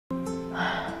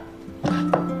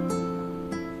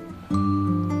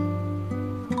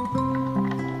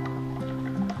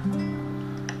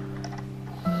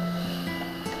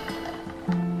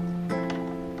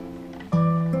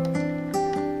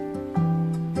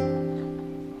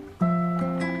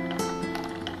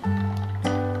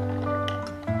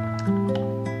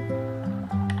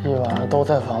都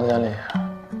在房间里，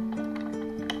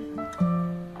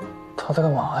他在干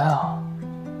嘛呀？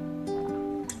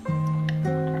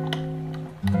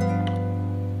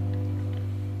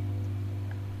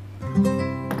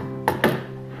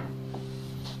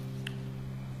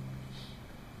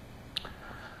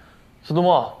司徒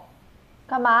墨，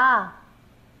干嘛？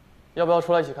要不要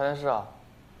出来一起看电视啊？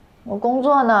我工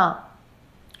作呢。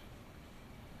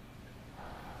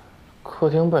客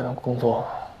厅不也能工作吗？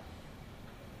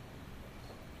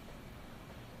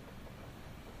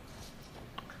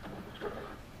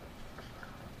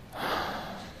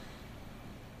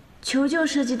求救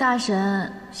设计大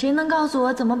神，谁能告诉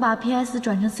我怎么把 PS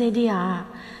转成 CDR？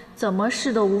 怎么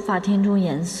试都无法填充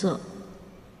颜色。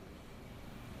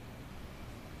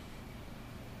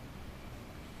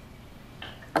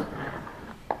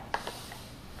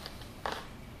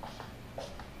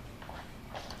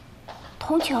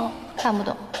红球看不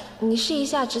懂，你试一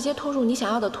下，直接拖入你想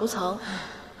要的图层。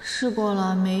试过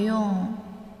了，没用。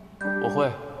我会。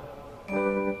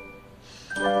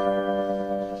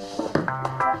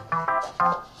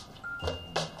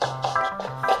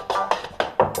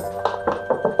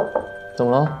怎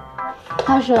么了？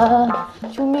大神，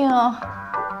救命啊！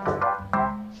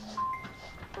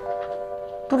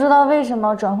不知道为什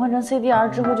么转换成 CDR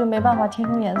之后就没办法填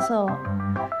充颜色了。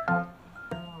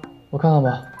我看看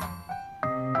吧。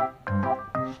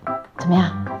怎么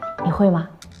样？你会吗？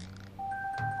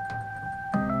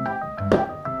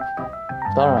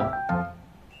当然。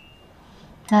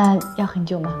那要很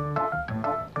久吗？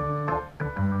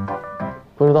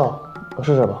不知道，我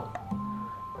试试吧。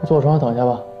你坐我床上等一下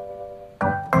吧。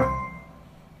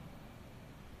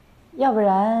要不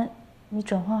然你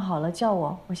转换好了叫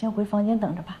我，我先回房间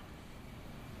等着吧。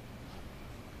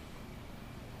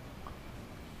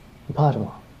你怕什么？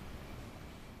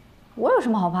我有什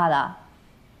么好怕的？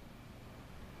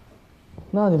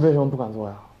那你为什么不敢做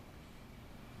呀？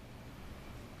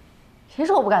谁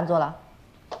说我不敢做了？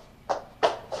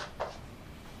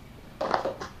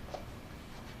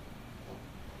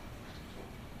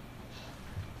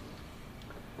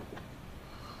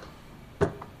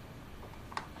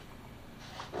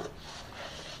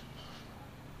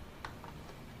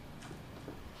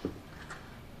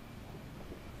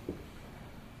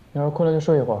你要是困了就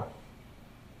睡一会儿，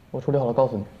我处理好了告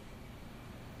诉你。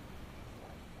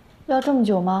要这么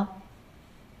久吗？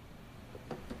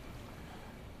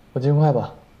我尽快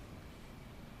吧。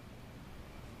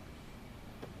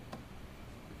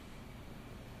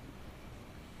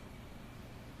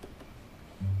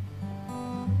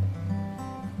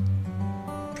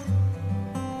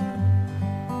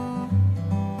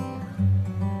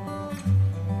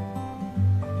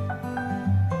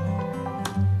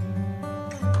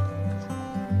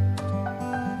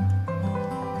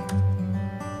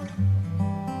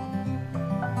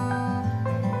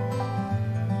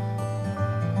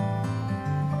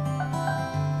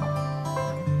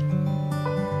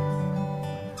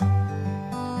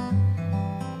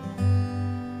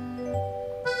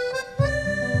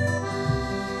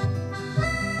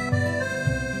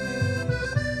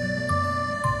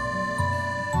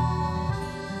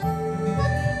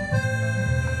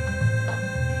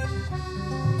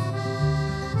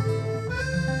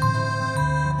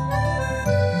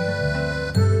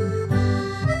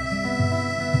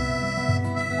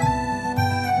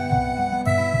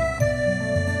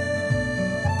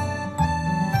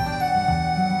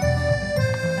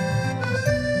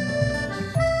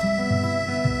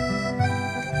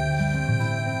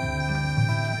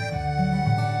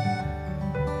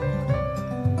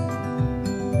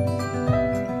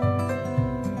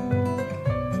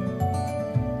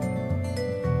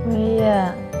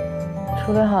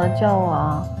处理好了叫我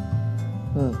啊。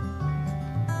嗯。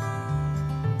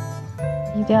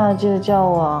一定要记得叫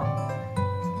我。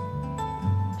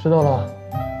知道了。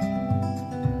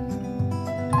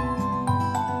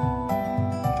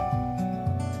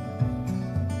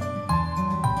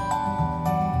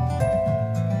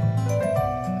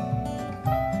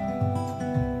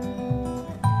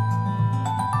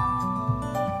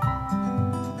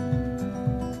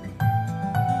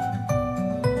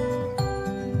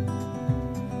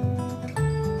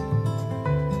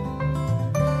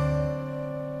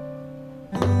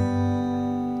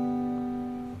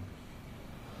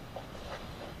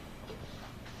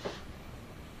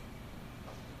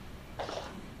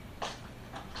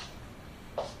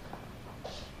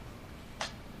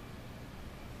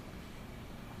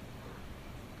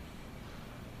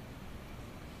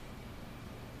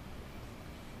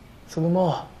司徒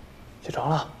墨，起床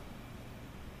了，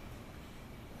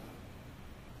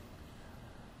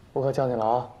我可叫你了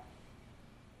啊。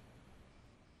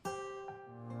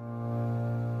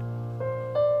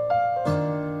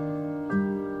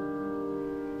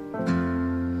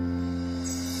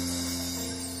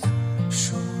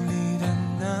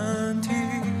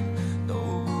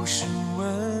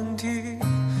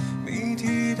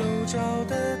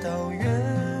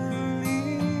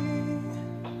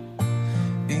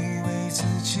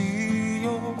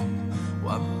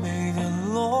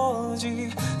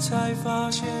才发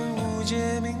现无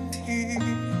解命题。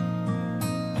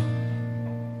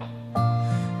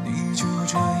你就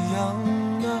这样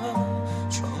啊，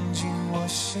闯进我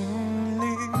心里，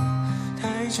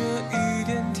带着一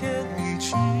点甜蜜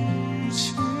之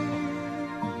情。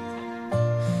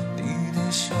你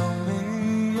的笑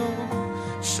没有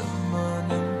什么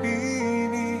能比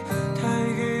拟，带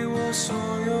给我所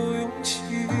有勇气。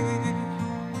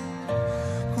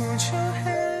Put your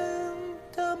hand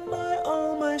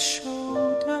on my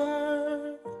shoulder。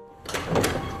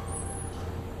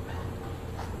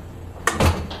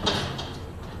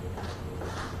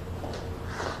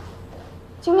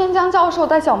今天江教授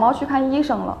带小猫去看医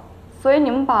生了，所以你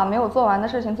们把没有做完的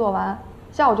事情做完，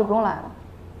下午就不用来了。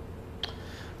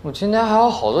我今天还有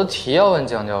好多题要问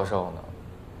江教授呢，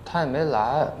他也没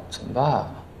来，怎么办啊？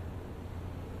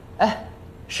哎，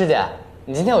师姐，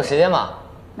你今天有时间吗？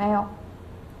没有。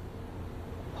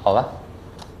好吧。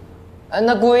哎，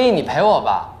那顾唯一你陪我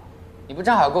吧，你不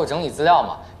正好要给我整理资料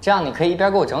吗？这样你可以一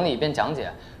边给我整理一边讲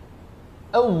解。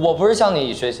哎，我不是向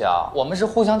你学习啊，我们是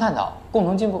互相探讨，共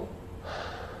同进步。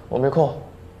我没空。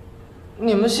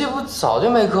你们系不早就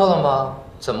没课了吗？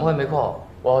怎么会没空？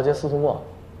我要接司徒末。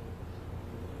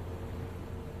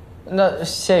那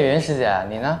谢云师姐，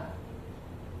你呢？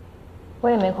我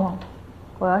也没空，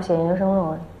我要写研究生论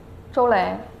文。周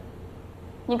磊，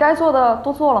你该做的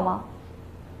都做了吗？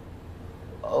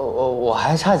我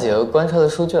还差几个观测的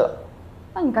数据了。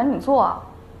那你赶紧做啊！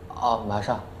哦，马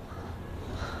上。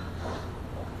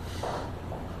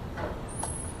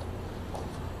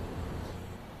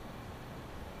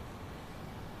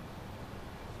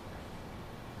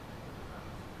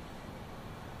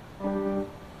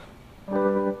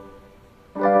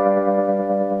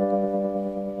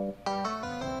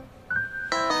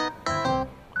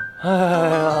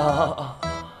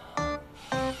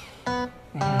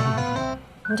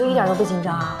你就一点都不紧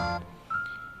张啊？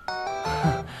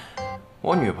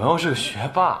我女朋友是个学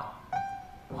霸，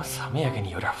我怎么也跟你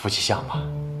有点夫妻相吧？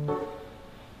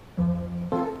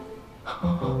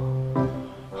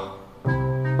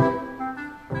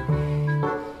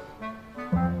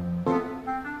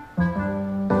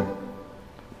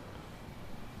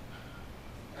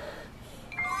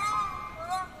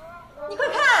你快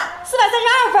看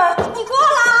，432分，你过了，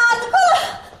你过了，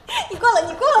你过了，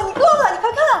你过了，你过了，你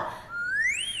快看！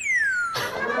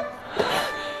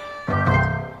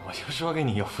我就说跟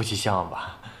你有夫妻相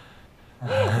吧。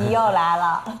你又来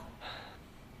了。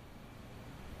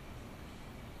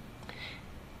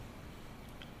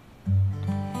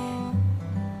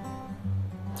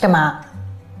干嘛？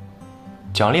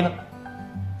奖励呢？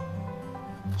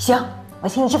行，我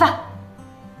请你吃饭。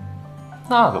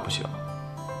那可不行，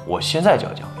我现在就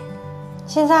要奖励。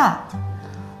现在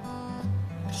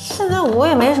我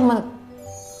也没什么。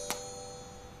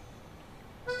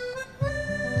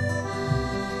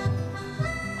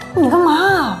你干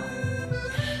嘛？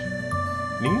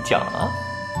领奖啊！